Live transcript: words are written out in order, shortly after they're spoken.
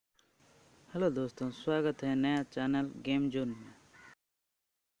Hello दोस्तों, स्वागत है नया चैनल गेम जोन में।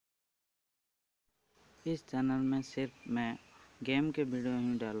 इस चैनल में सिर्फ मैं गेम के वीडियो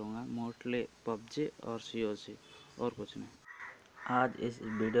ही डालूंगा, मोस्टली पबजी और COC और कुछ नहीं। आज इस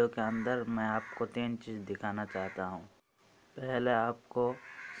वीडियो के अंदर मैं आपको 3 चीज़ दिखाना चाहता हूं। पहले आपको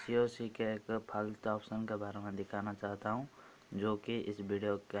COC के एक फालतू ऑप्शन के बारे में दिखाना चाहता हूं, जो कि इस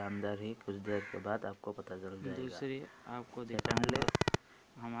वीडियो के अंदर ही कुछ देर के बाद आपको पता चल जाएगा। दूसरी आपको दिखाऊंगा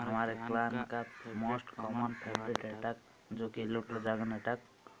हमारे क्लान का मोस्ट कॉमन फेवरेट अटैक, जो कि लूट ड्रैगन अटैक।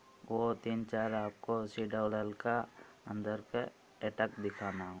 वो 3-4 आपको CWL का अंदर के अटैक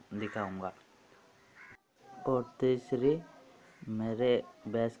दिखाऊंगा। और तीसरी, मेरे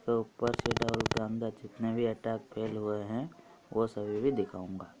बेस के ऊपर CWL के अंदर जितने भी अटैक फेल हुए हैं वो सभी भी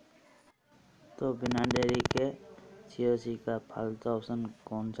दिखाऊंगा। तो बिना देरी के COC का फालतू ऑप्शन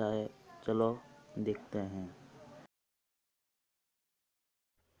कौन सा है, चलो देखते हैं।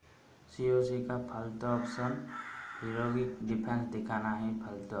 COC का फालतू ऑप्शन हीरोइक डिफेंस दिखाना ही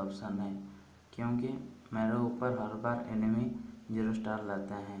फालतू ऑप्शन है, क्योंकि मेरे ऊपर हर बार एनिमी 0 स्टार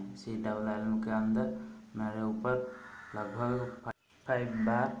लाते हैं। CWL के अंदर मेरे ऊपर लगभग 5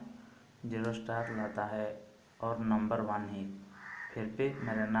 बार 0 स्टार लाता है और नंबर 1 ही, फिर भी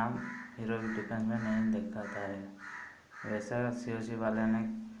मेरा नाम हीरोइक डिफेंस में नहीं दिखाता है। वैसा COC वाले ने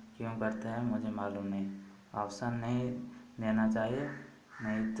क्यों करते हैं मुझे मालूम नहीं। ऑप्शन नहीं देना चाहिए,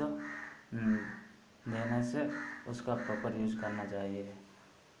 नहीं तो देने से उसका प्रॉपर यूज़ करना चाहिए।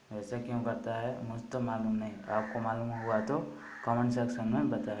 वैसे क्यों करता है मुझे तो मालूम नहीं, आपको मालूम हुआ तो कमेंट सेक्शन में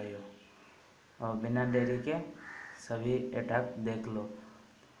बताइए। और बिना देरी के सभी अटैक देख लो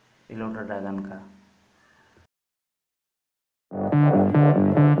लूट ड्रैगन का।